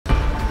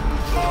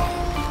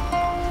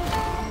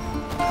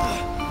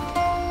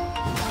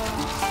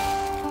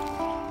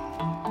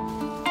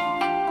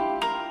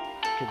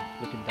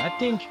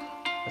thing?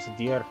 That's a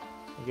deer.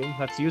 Okay,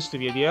 that's used to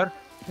be a deer.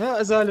 Yeah,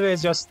 as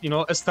always, just, you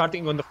know,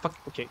 starting on the fuck.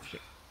 Okay, okay.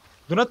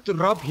 Do not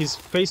rub his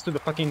face to the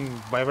fucking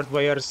vibrat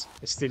wires.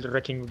 Still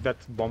wrecking with that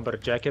bomber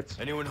jacket.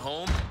 Anyone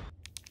home?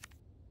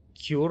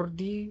 Cure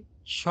the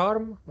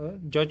charm.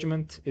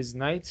 Judgment is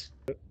night.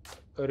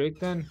 Alright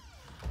then.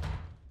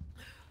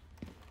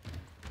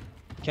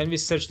 Can we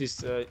search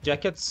these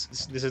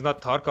jackets? This is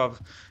not Tarkov.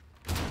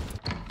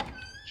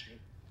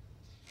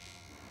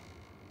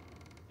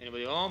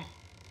 Anybody home?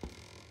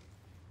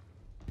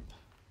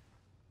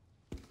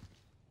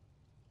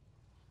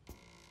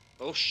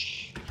 Oh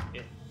shh.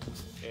 Yeah.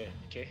 Yeah.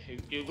 Okay.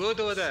 You good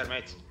over there,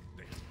 mate?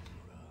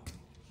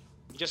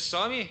 You just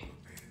saw me?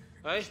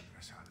 Right?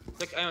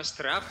 Look, I'm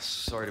strapped.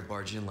 Sorry to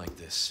barge in like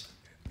this.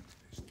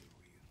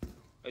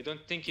 I don't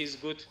think he's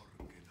good.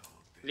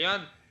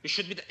 Leon, you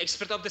should be the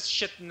expert of this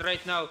shit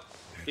right now.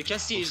 You can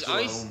see his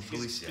eyes,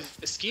 his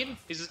skin.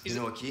 You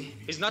know a key?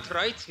 He's not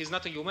right. He's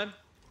not a human.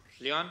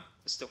 Leon,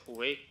 step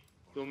away.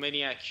 You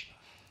maniac.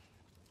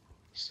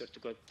 I swear to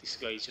God, this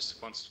guy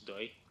just wants to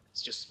die.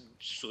 He's just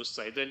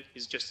suicidal.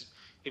 He's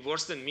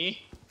worse than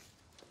me.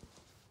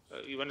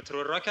 You wanna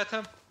throw a rock at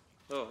him?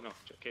 Oh no,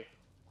 okay.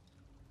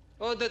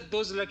 Oh,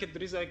 those there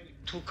is like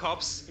 2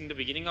 cops in the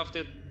beginning of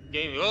the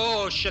game.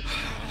 Oh shit!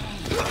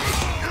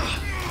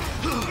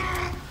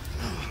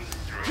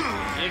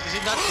 Yeah, this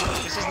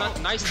is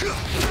not nice. This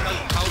is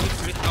not how we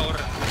treat our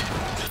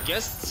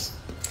guests.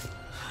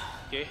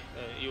 Okay,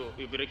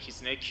 you break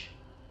his neck.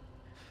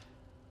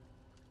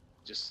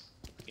 Just,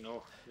 you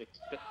know, like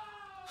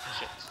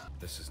shit.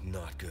 This is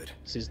not good.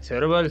 This is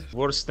terrible.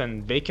 Worse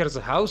than Baker's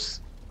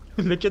house.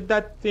 Look at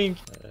that thing.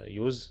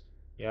 Use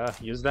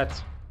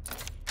that.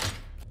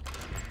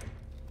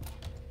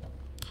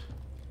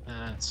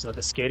 It's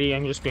not scary.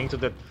 I'm just going to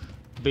the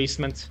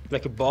basement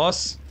like a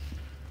boss.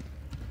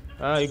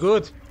 You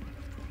good?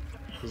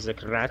 He's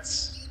like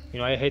rats. You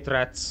know, I hate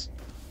rats.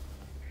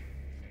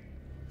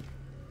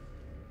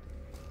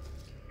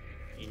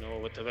 You know,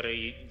 whatever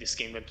this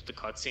game went to the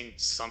cutscene,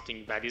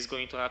 something bad is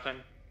going to happen.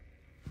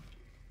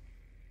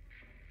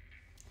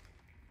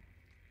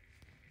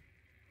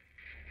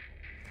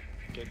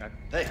 Okay,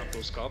 that's not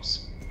those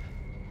cops.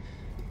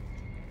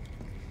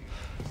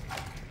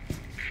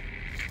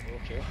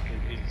 Okay,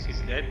 he's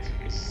dead.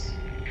 He's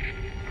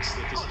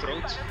slit his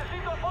throat.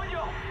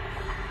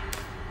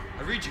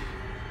 I read you.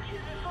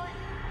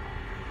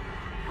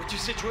 What's your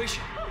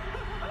situation?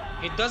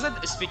 He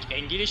doesn't speak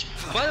English.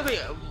 By the way,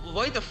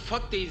 why the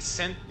fuck they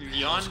sent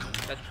Leon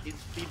that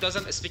he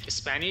doesn't speak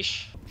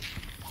Spanish?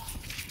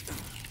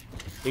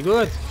 You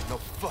good? No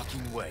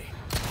fucking way.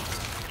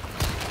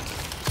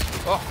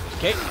 Oh,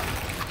 okay.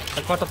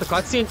 That's part of the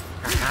cutscene.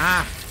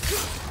 Aha.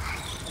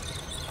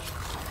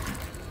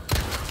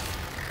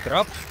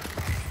 Drop.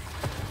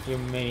 You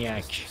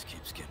maniac. This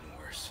keeps getting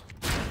worse.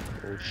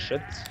 Oh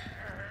shit.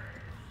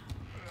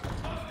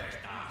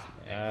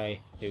 Aye,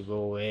 you go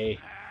away.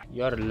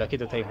 You're lucky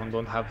that I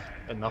don't have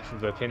enough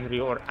weaponry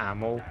or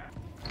ammo.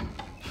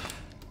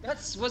 That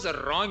was a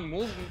wrong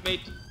move,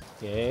 mate.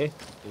 Okay,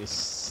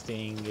 this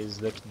thing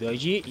is like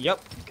dodgy.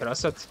 Yep,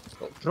 cross it.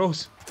 Oh,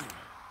 throws.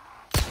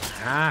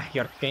 Ah,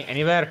 you're going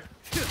anywhere.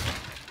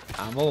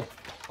 Ammo.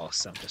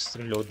 Awesome, just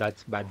reload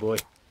that bad boy.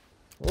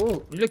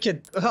 Oh, look at...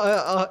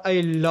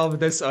 I love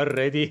this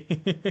already.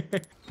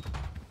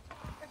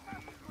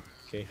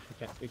 Okay,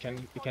 we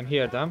can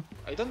hear them.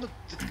 I don't know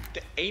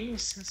the aiming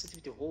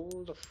sensitivity.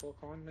 Hold the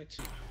fuck on, mate.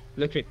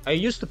 Look, wait. I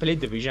used to play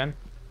Division.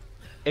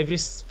 Every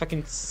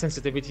fucking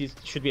sensitivity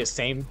should be the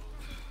same.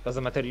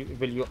 Doesn't matter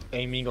will you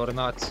aiming or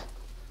not.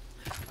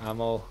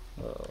 Ammo.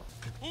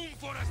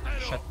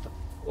 Shut the...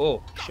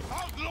 Oh, shit.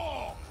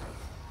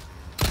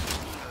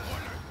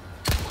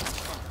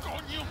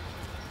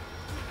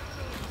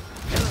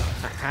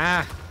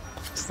 Aha!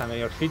 Stand on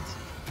your feet.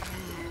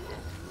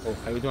 Oh,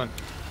 how you doing?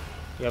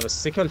 You have a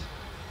sickle?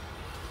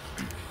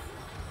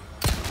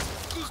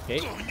 Okay.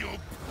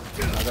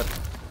 Another.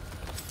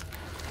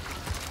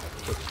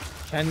 Okay.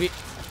 Can we?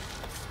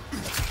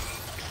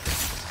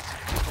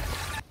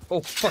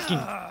 Oh,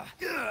 fucking!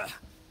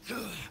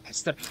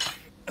 Bastard.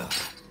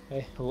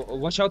 Hey,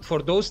 watch out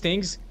for those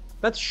things.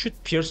 That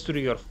should pierce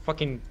through your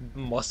fucking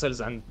muscles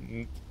and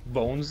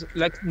bones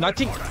like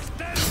nothing.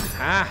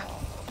 Ah!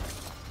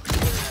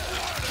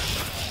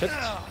 Shit.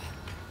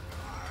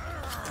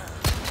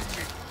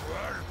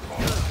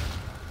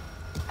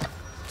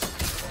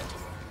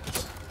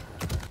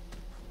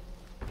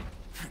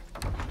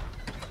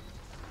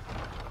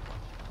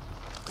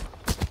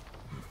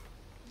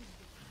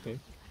 Okay.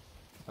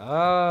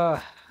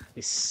 Ah,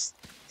 this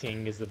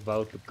thing is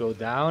about to go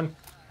down.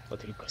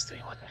 What are you guys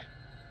doing? What?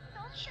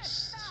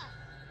 Just...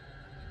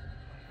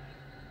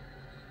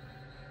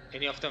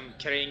 Any of them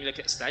carrying like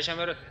a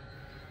sledgehammer?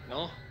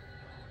 No?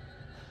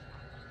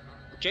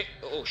 Okay.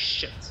 Oh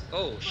shit.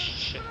 Oh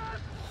shit.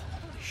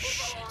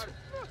 Shit.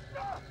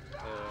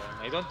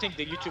 I don't think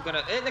the YouTube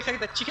gonna... Hey, look at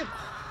that chicken!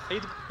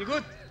 You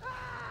good?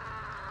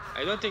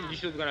 I don't think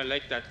YouTube gonna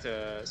like that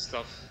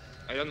stuff.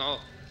 I don't know.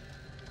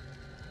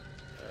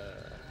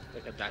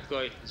 Look at that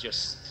guy. He's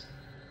just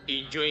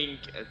enjoying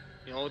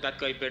You know that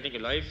guy burning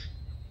alive?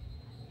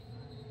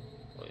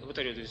 What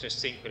are you doing? Just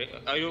saying,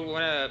 are you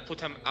wanna put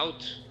him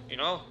out? You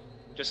know?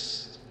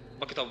 Just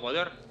bucket of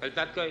water? Help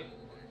that guy?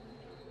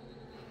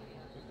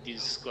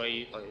 This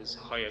guy is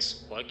high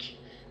as fuck.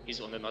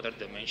 He's on another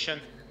dimension.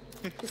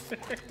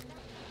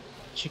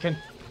 Chicken.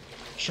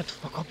 Shut the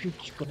fuck up, you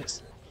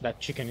goodness. That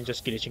chicken is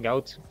just glitching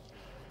out.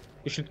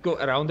 You should go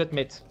around it,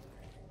 mate.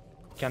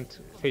 Can't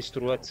face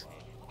through it.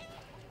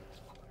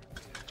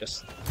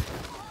 Just...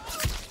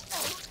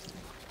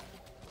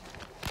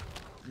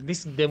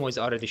 This demo is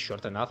already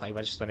short enough. I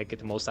just want to get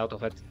the most out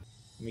of it.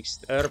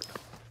 Mixed herb.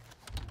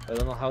 I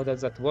don't know how does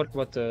that work,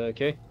 but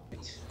okay.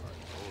 Wait.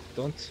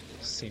 Don't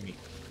see me.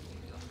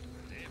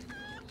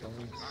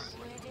 Don't.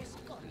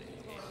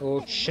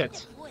 Oh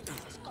shit.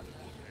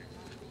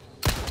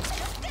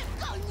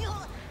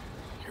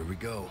 Here we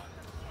go.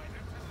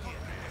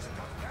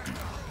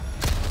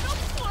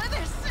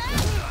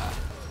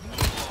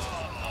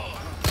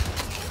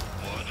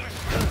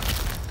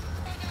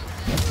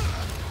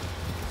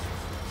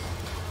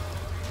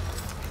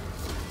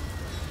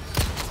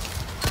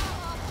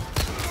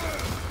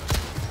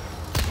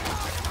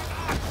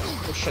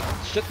 Oh shit,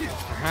 shit.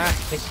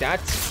 Take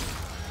that.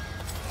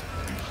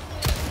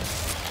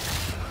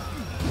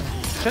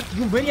 Shut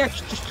you maniac,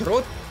 just throw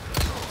it.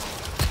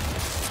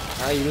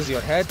 Use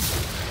your head.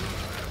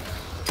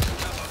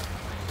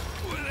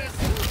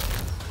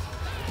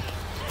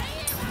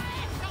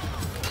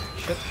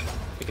 Shit,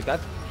 look at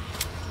that.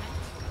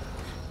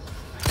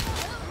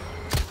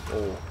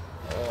 Oh,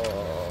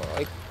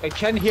 I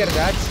can hear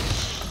that.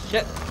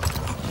 Shit.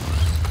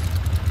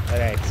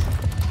 Alright.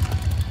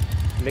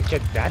 Look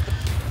at that.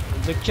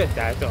 Look at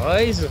that,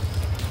 eyes.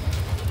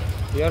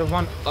 You're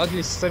one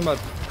ugly son of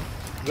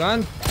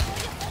gun.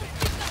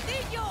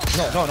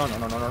 No.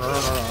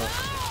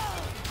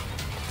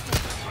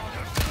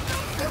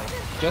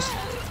 Just.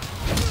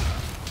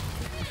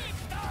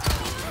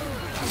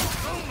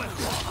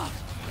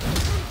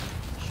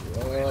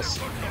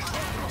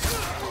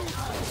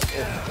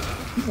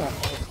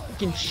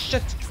 Fucking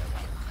shit.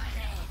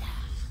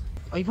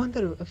 I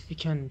wonder if we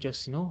can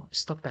just, you know,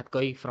 stop that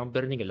guy from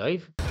burning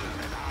alive.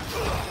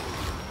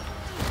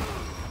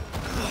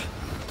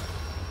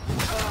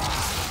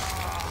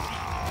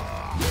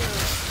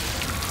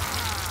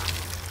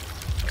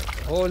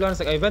 Hold on a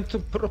sec, I went to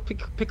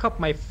pick up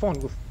my phone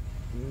with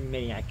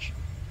maniac.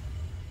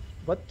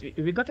 But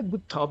we got a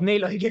good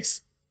thumbnail, I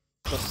guess.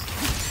 Just...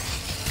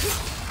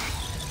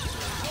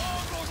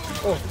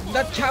 Oh,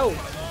 that cow!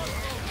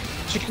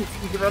 Chicken,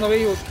 run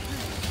away, you!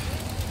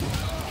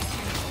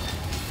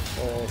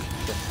 Oh,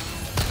 shit.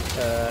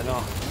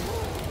 No.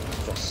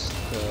 Just,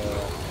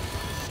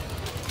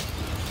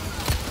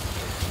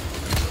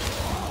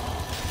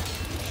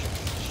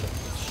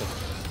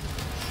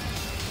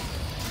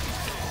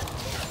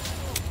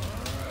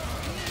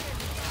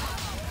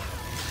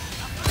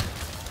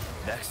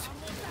 Next.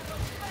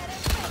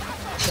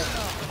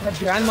 That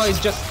grandma is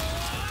just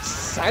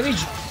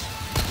savage.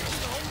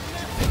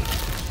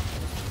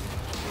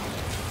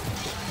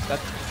 That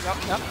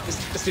is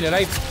still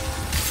alive.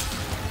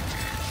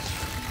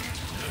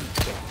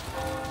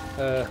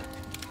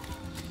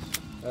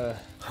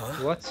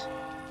 What?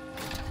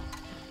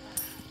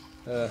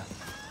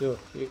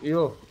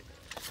 You.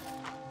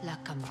 La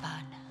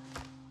campana.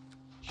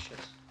 Shit.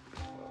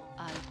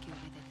 Hay que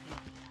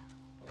obedecerla.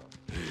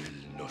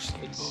 Nos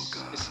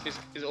invoca.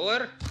 Is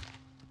over?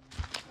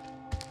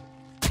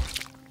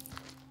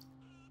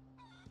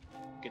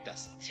 Okay, that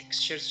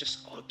texture's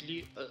just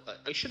ugly.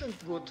 I shouldn't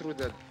go through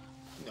the,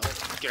 you know,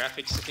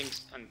 graphic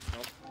settings and, you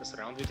know, mess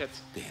around with it.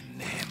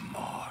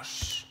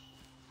 Tenemos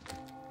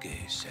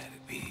que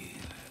servir.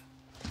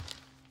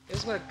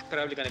 This is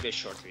probably gonna be a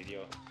short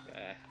video.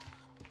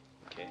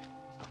 Okay.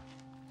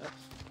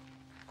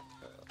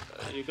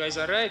 You guys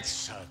are right.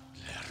 Sattler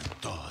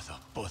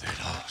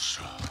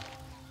Todopoderoso.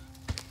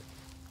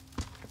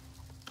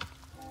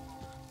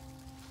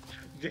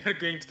 They are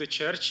going to the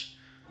church.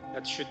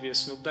 That should be a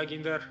Snoop Dogg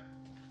in there.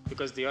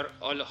 Because they are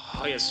all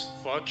high as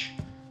fuck.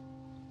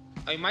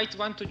 I might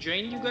want to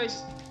join you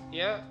guys.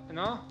 Yeah,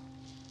 no?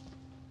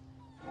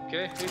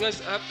 Okay, you guys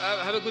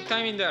have a good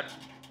time in there.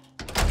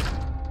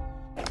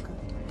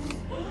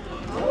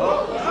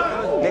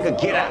 Nigga,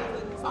 get out.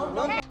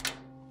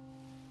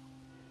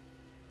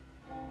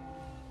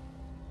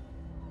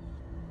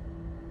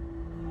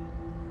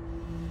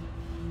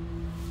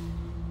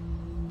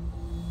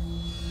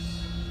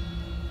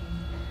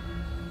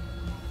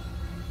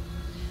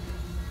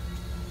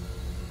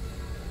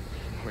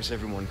 Where's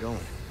everyone going?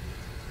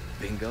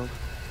 Bingo?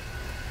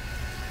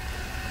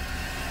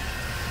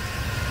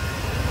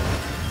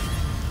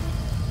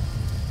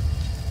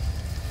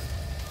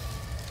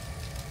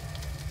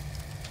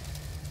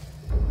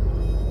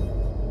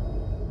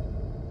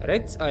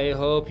 Alright, I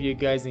hope you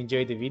guys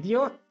enjoyed the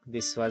video.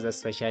 This was a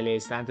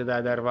specialist and the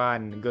other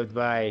one.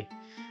 Goodbye.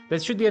 There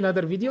should be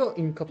another video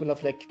in a couple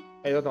of, like,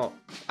 I don't know,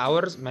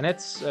 hours,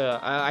 minutes.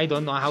 I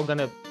don't know how I'm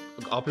gonna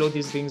upload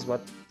these things,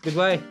 but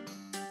goodbye.